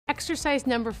Exercise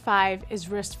number 5 is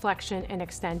wrist flexion and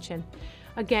extension.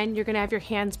 Again, you're going to have your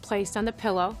hands placed on the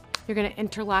pillow. You're going to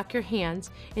interlock your hands,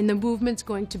 and the movement's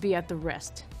going to be at the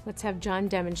wrist. Let's have John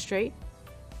demonstrate.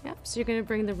 Yep, so you're going to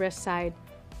bring the wrist side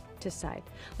to side.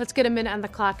 Let's get a minute on the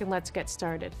clock and let's get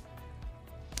started.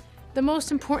 The most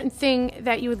important thing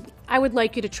that I would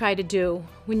like you to try to do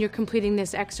when you're completing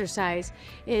this exercise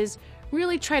is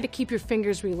really try to keep your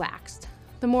fingers relaxed.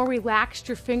 The more relaxed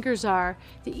your fingers are,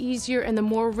 the easier and the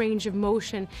more range of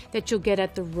motion that you'll get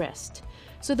at the wrist.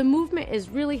 So the movement is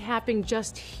really happening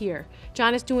just here.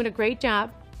 John is doing a great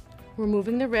job. We're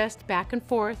moving the wrist back and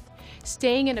forth,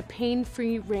 staying in a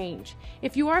pain-free range.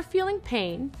 If you are feeling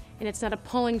pain, and it's not a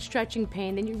pulling, stretching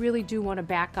pain, then you really do want to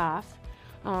back off.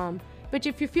 But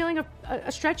if you're feeling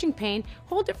a stretching pain,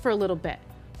 hold it for a little bit.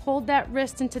 Hold that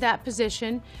wrist into that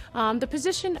position. The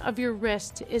position of your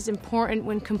wrist is important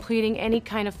when completing any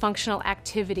kind of functional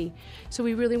activity. So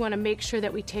we really want to make sure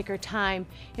that we take our time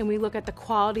and we look at the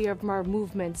quality of our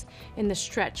movements in the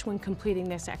stretch when completing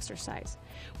this exercise.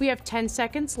 We have 10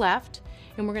 seconds left,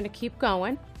 and we're going to keep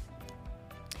going.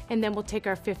 And then we'll take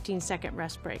our 15-second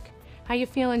rest break. How you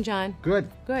feeling, John? Good.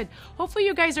 Good. Hopefully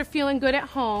you guys are feeling good at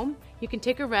home. You can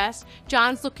take a rest.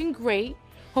 John's looking great.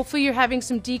 Hopefully you're having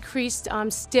some decreased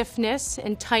stiffness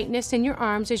and tightness in your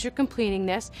arms as you're completing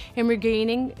this and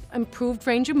regaining improved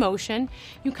range of motion.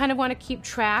 You kind of want to keep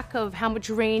track of how much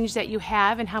range that you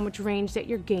have and how much range that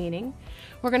you're gaining.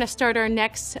 We're going to start our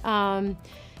next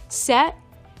set.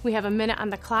 We have a minute on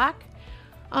the clock.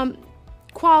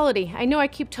 Quality. I know I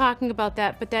keep talking about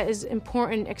that, but that is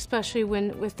important, especially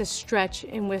with the stretch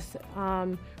and with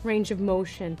range of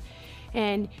motion.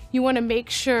 And you want to make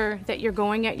sure that you're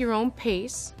going at your own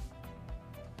pace,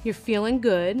 you're feeling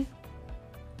good,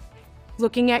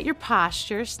 looking at your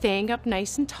posture, staying up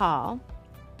nice and tall.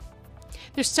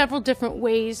 There's several different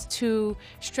ways to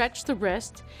stretch the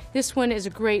wrist. This one is a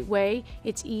great way.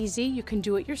 It's easy. You can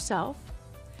do it yourself.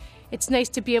 It's nice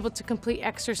to be able to complete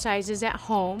exercises at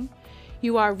home.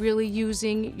 You are really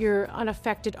using your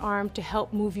unaffected arm to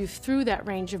help move you through that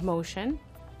range of motion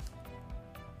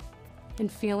and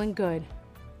feeling good.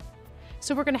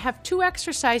 So we're going to have 2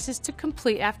 exercises to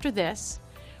complete after this.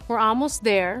 We're almost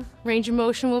there. Range of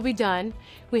motion will be done.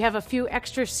 We have a few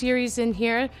extra series in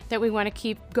here that we want to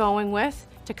keep going with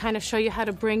to kind of show you how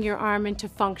to bring your arm into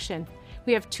function.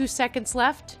 We have 2 seconds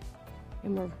left,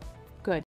 and we're